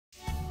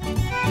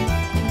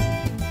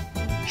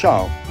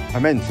Ciao,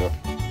 I'm Enzo.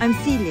 I'm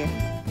Celia.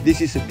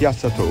 This is a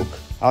Piazza Talk,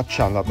 our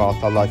channel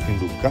about our life in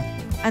Lucca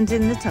And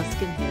in the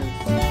Tuscan hills.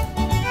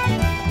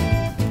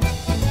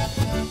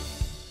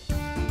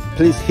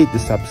 Please hit the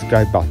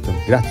subscribe button.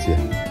 Grazie.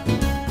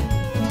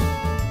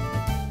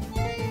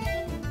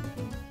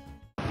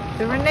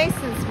 The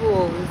Renaissance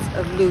walls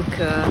of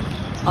Lucca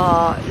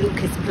are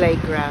Lucca's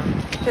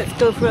playground. Let's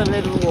go for a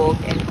little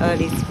walk in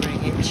early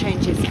spring. It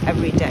changes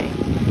every day.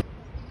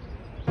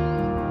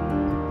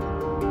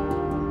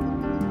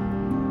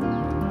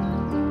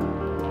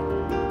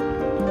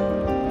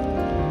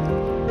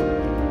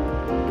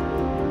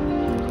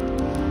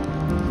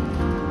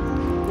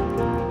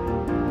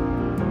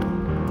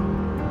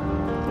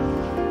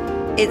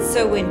 It's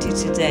so windy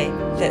today,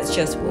 let's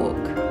just walk.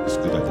 It's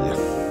a good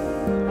idea.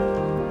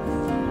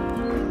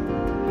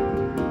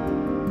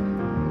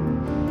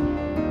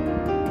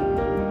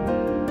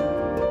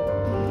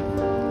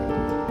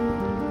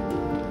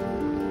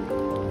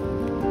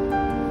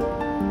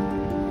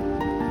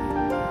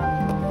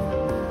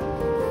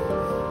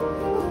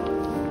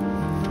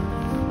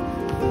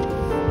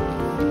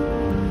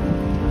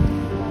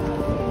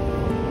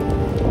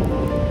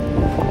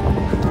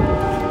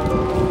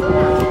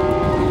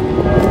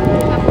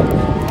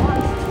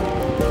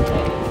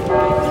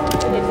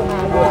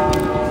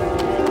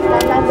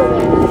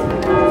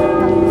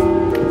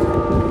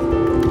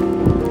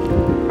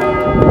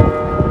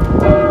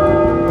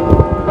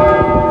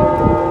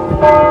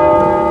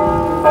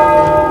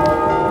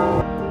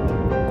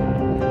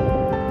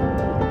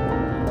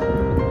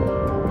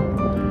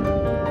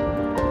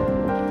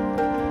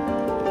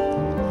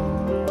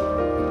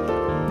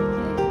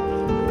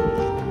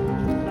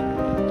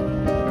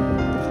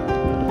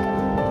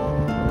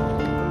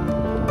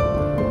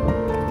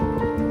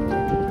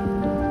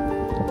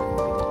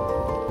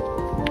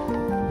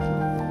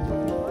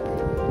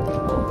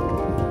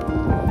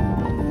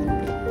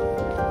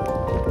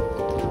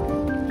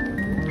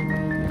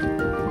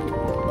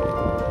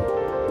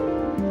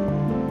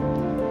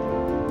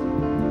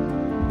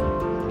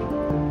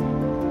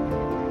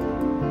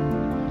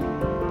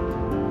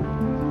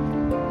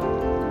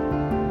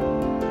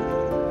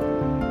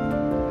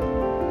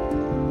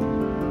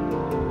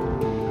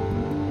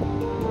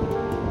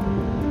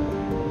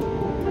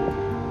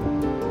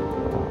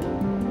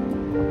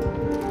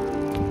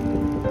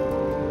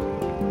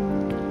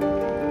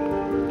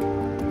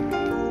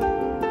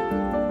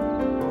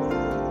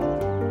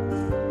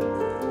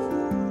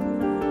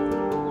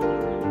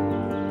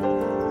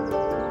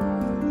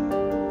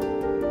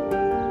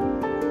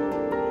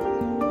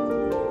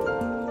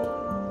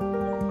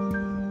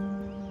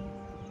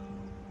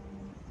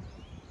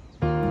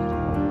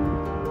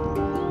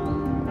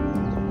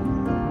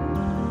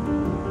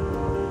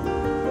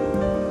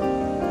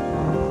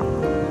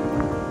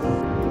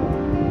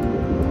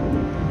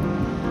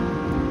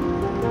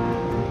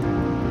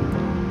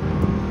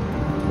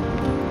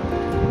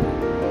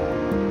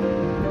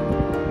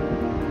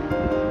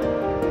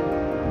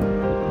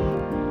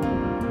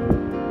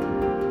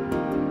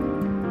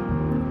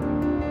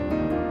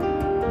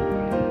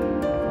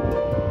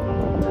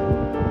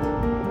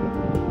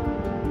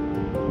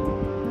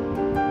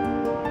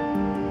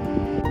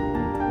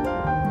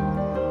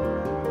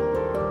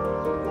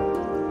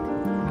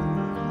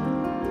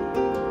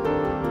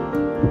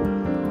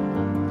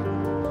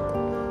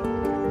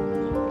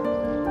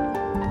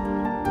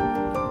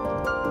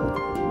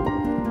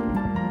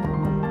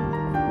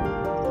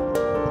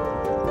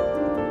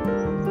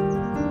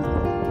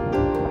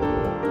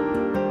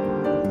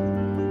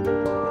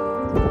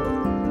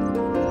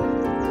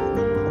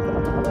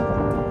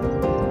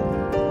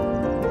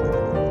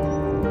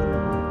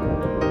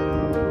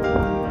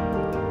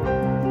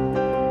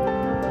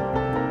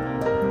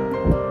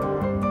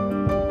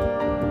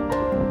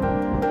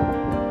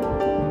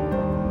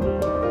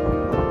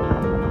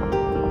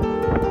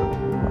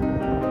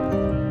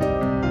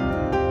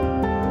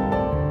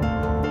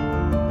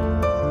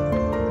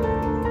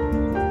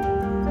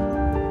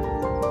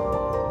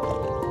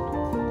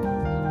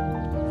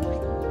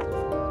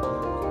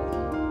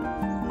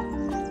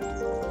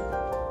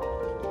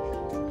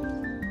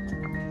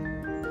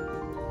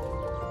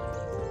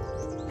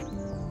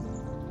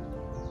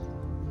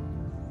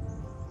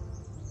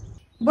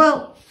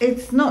 Well,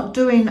 it's not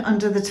doing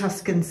under the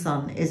Tuscan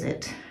sun, is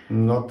it?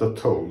 Not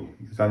at all.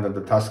 It's under the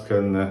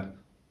Tuscan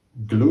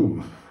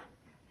gloom.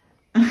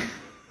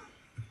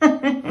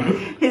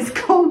 It's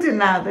colder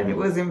now than it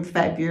was in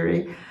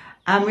February,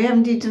 and we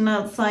haven't eaten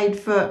outside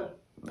for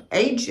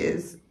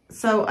ages.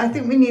 So I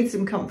think we need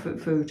some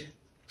comfort food.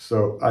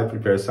 So I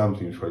prepared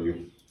something for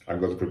you. I'm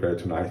going to prepare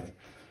tonight.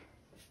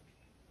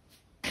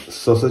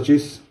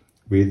 Sausages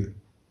with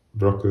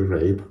broccoli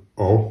rabe,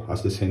 or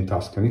as they say in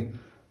Tuscany,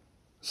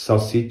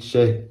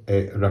 salsicce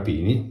e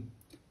rapini,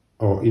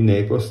 or in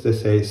Naples they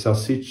say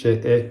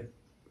salsicce e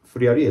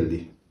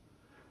friarielli.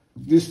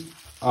 These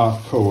are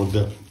called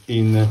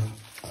in,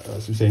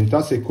 as we say in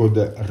Tuscany, called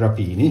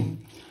rapini.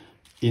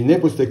 In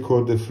Naples they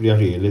call the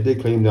Friarielli. They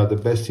claim they are the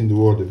best in the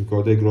world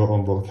because they grow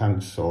on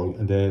volcanic soil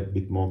and they're a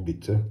bit more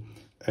bitter.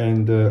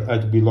 and I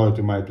had to be loyal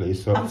to my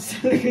place. So,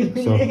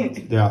 Absolutely. so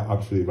they are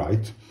absolutely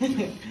right.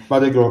 But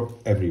they grow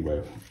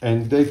everywhere.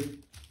 And they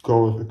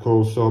call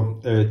also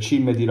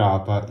Cime di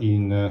Rapa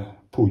in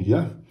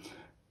Puglia,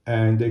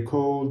 and they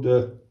called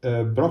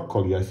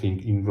broccoli, I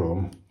think, in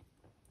Rome.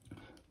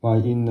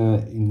 Well,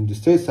 in the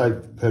States,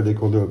 I've heard they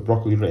call the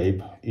broccoli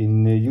rabe.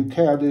 In the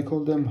UK, how do they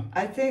call them?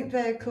 I think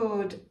they're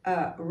called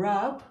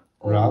Rabe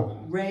or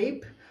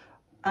Rabe,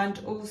 and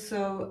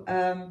also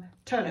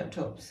turnip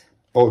tops.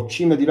 Oh,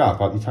 Cime di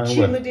Rapa, Italian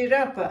word. Cime di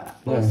Rapa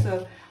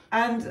also.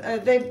 And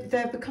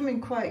they're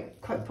becoming quite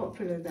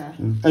popular there.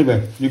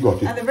 Anyway, you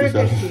got it. And they're very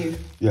good for you.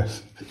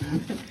 Yes.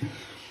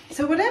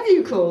 So whatever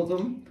you call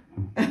them,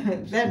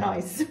 they're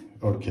nice.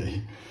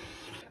 Okay.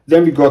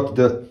 Then we got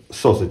the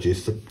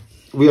sausages.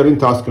 We are in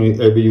Tuscany,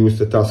 we use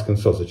the Tuscan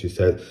sausages.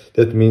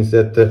 That means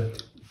that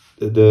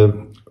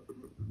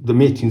the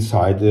meat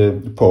inside, the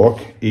pork,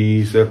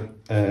 is, I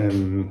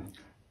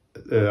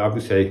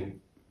would say,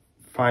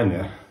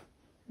 finer.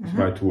 That's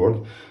the right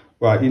word.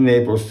 Well, in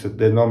Naples,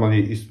 they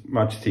normally is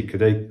much thicker.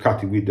 They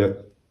cut it with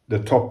the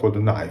top of the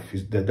knife.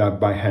 They're done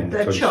by hand.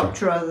 They're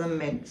chopped rather than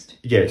minced.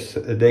 Yes,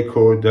 they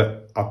called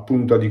a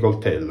punta di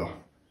coltello.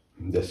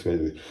 That's what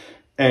it is.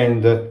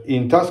 And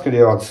in Tuscany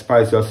they add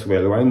spices as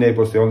well. While in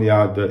Naples they only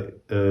add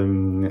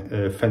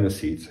fennel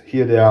seeds.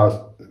 Here they are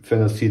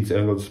fennel seeds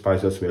and a lot of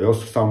spice as well.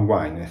 Also some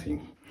wine, I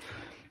think.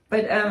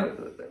 But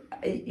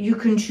you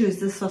can choose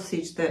the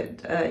sausage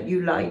that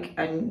you like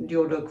and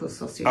your local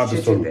sausage.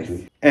 Absolutely. To do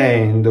this.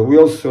 And we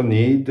also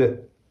need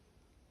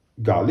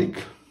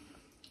garlic,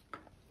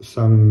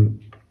 some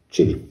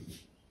chili,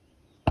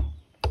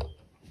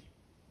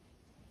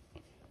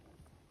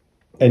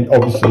 and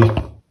obviously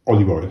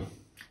olive oil.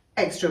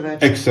 Extra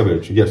virgin. Extra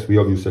virgin, yes, we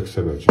all use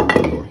extra virgin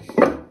olive oil.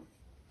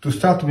 To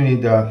start, we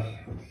need a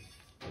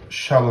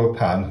shallow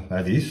pan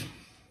like this.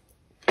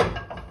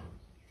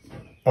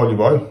 Olive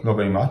oil, not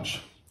very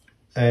much,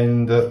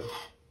 and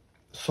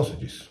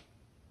sausages.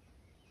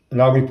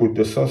 Now we put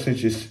the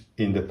sausages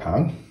in the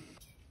pan.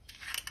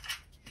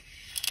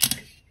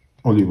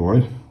 Olive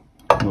oil,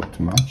 not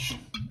too much.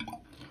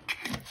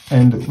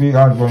 And we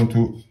are going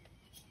to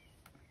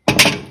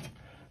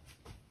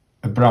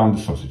brown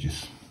the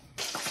sausages.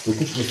 To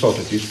cook the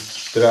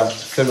sausages, there are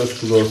several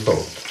schools of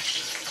thought.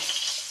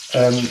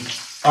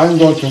 I'm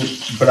going to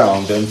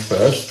brown them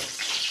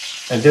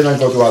first, and then I'm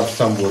going to add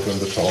some water on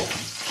the top.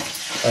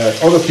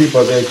 Other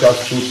people, they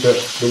just put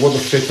the water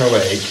straight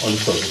away on the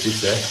sausages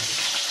there,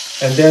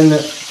 and then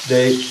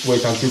they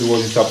wait until the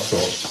water is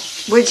absorbed.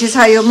 Which is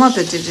how your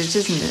mother did it,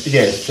 isn't it?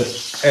 Yes,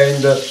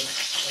 and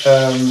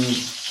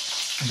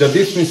the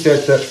difference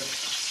is that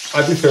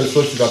I prefer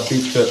sausage a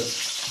bit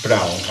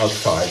brown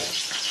outside.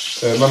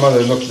 My mother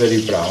is not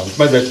very brown,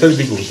 ma è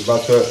terribly good,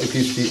 but it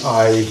is the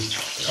eye,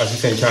 as you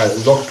say,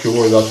 l'occhio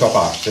vuole la sua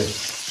parte,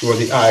 where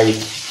the eye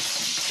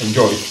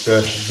enjoys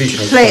the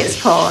vision. Play its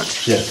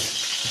part. Yes.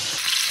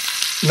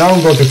 Now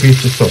I'm going to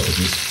piece the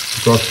sausages,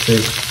 because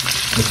the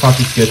fat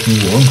is getting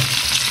warm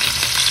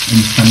and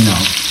it's coming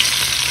out.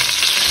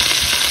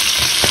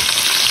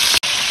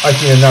 I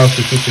think now it's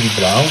totally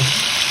brown,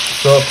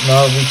 so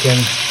now we can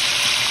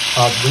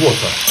add the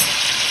water.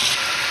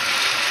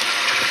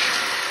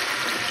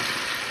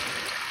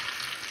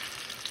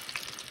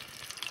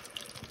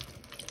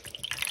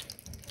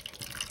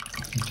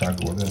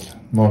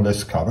 More or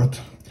less covered.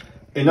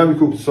 And now we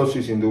cook the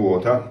sausages in the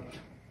water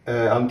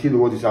until the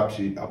water is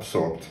actually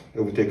absorbed.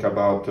 It will take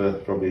about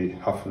probably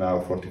half an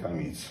hour, 45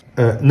 minutes.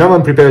 Now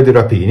I'm preparing the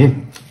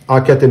rapini. I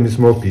cut them in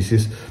small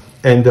pieces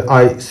and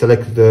I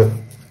select the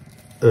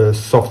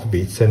soft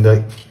bits and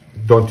I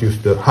don't use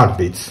the hard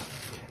bits.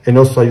 And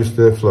also I use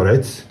the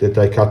florets that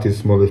I cut in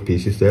smaller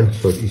pieces there,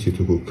 so it's easy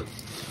to cook.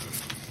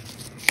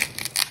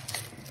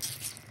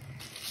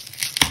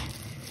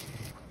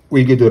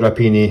 We give the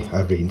rapini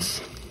a rinse.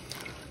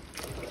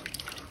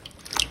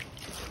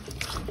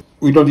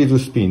 We don't need to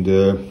spin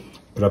the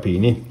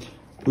rapini,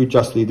 we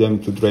just leave them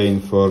to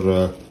drain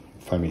for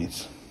 5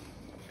 minutes.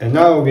 And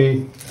now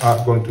we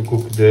are going to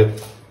cook the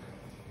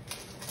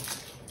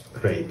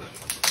rabe.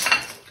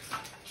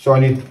 So I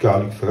need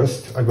garlic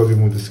first, I go to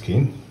remove the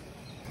skin.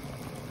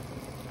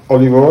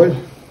 Olive oil,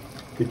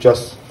 we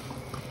just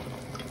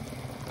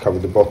cover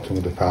the bottom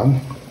of the pan.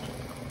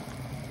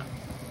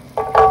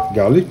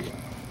 Garlic.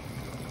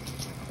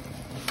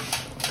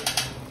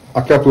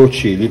 A couple of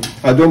chili.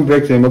 I don't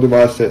break them,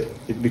 otherwise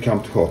it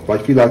becomes too hot.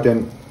 But if you like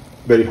them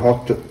very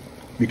hot,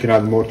 you can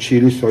add more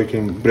chili, so you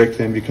can break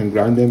them, you can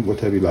grind them,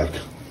 whatever you like.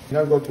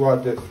 Now I'm going to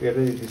add the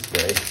Friarielli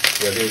display,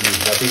 Friarielli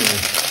Rapini.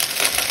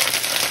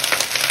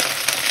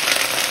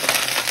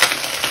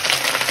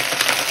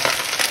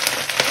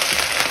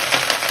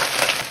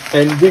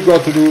 And we're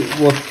going to do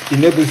what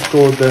in Naples is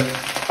called a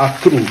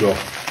crudo.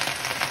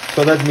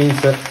 So that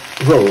means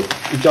raw.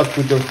 You just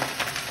put the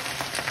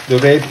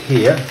rabe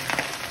here,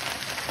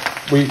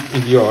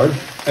 in the oil,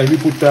 and we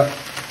put a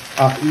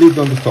lid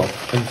on the top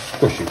and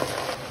squash it.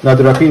 Now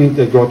the rapini,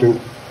 they're going to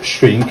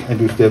shrink and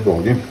lose their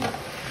volume.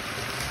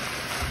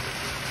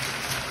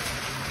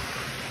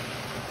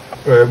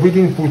 We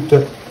didn't put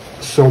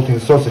salt in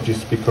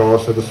sausages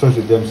because the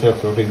sausages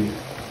themselves already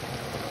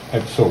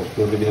have salt.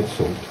 They already have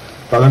salt.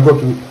 But I'm going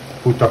to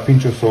put a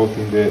pinch of salt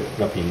in the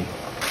rapini.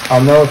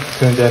 I'll now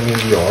turn them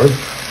in the oil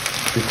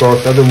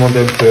because I don't want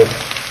them to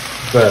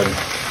burn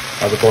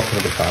at the bottom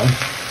of the pan.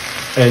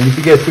 And if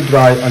it gets too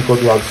dry, I'm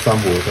going to add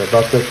some water,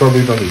 but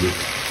probably don't need it.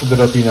 The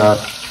rapini are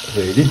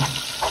ready.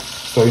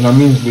 So in a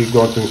minute we're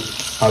going to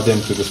add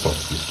them to the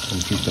sausages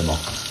and heat them up.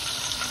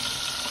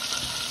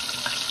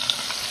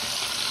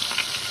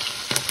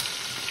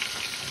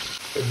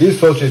 These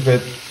sausages were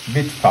a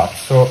bit fat,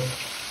 so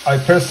I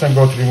personally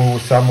am going to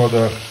remove some of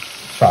the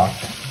fat,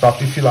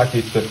 but if you like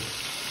it,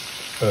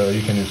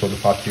 you can use all the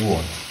fat you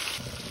want.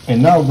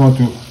 And now I'm going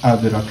to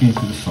add the rapini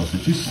to the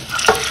sausages.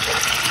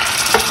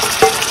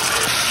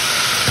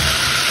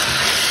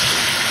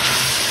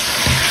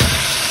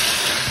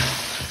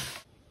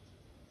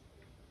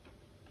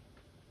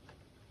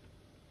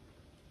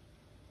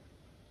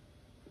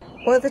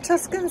 Well, the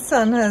Tuscan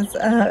sun has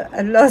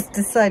at last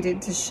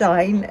decided to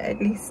shine, at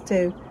least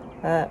to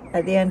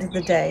at the end of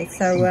the day.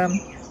 So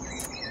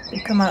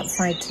we come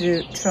outside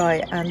to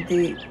try, and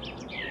the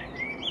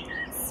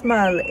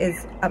smell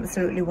is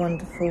absolutely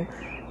wonderful,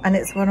 and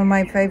it's one of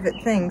my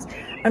favourite things,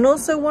 and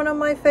also one of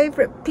my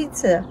favourite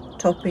pizza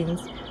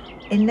toppings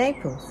in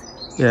Naples.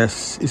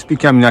 Yes, it's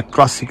becoming a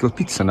classical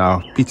pizza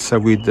now. Pizza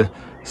with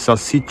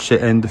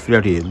salsicce and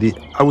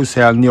friarielli. I would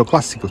say a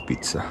neoclassical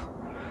pizza.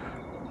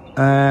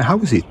 How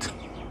is it?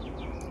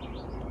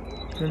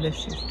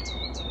 Delicious.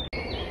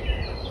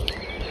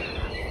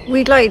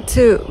 We'd like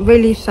to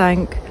really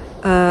thank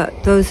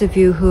those of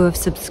you who have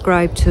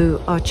subscribed to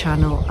our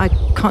channel. I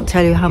can't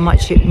tell you how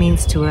much it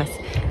means to us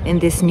in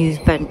this new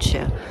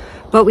venture.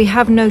 But we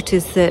have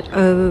noticed that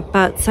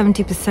about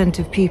 70%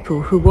 of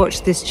people who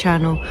watch this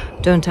channel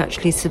don't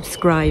actually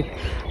subscribe.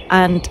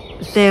 And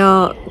they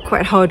are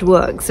quite hard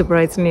work,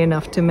 surprisingly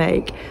enough, to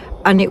make.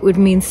 And it would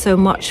mean so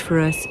much for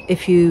us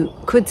if you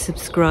could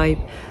subscribe,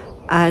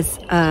 as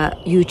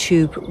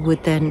YouTube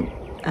would then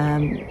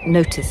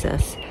notice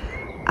us.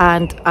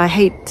 And I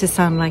hate to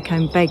sound like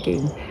I'm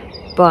begging,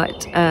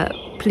 but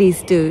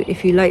please do,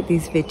 if you like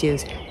these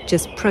videos,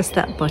 just press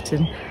that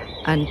button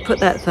and put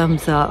that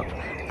thumbs up.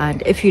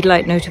 And if you'd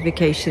like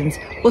notifications,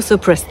 also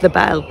press the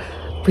bell.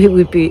 We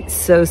would be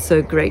so,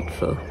 so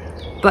grateful.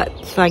 But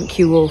thank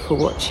you all for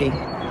watching.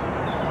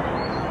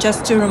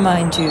 Just to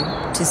remind you,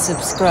 to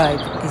subscribe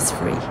is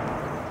free.